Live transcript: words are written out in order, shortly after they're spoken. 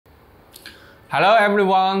Hello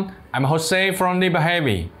everyone, I'm Jose from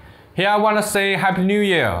LibHeavy. Here I want to say Happy New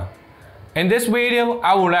Year. In this video,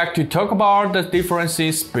 I would like to talk about the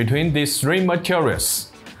differences between these three materials: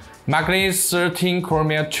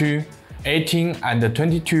 Mn13Cr2, 18 and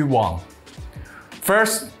 22-1.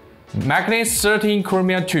 First,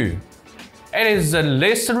 Mn13Cr2. It is the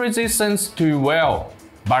least resistant to wear,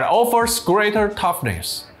 but offers greater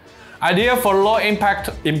toughness, ideal for low-impact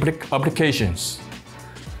applications.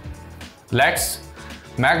 Next,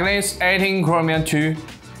 Mn18Cr2.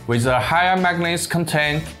 With a higher manganese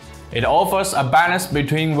content, it offers a balance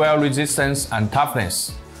between wear resistance and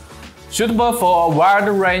toughness, suitable for a wide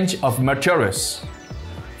range of materials.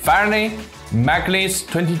 Finally,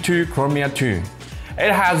 Mn22Cr2.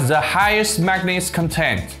 It has the highest manganese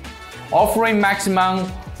content, offering maximum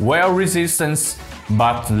wear resistance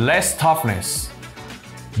but less toughness,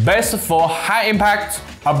 best for high-impact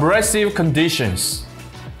abrasive conditions.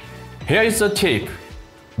 Here is a tip.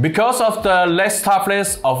 Because of the less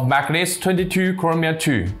toughness of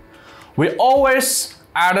Mn22Cr2, we always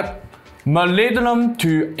add molybdenum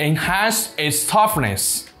to enhance its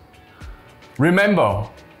toughness. Remember,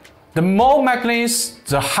 the more manganese,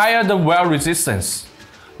 the higher the wear resistance,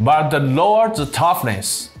 but the lower the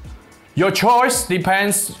toughness. Your choice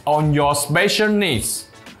depends on your special needs.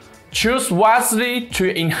 Choose wisely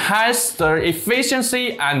to enhance the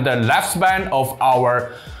efficiency and the lifespan of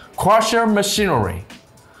our crusher machinery.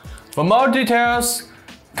 For more details,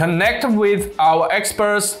 connect with our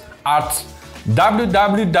experts at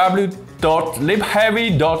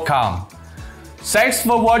www.libheavy.com. Thanks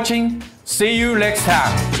for watching. See you next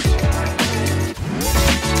time.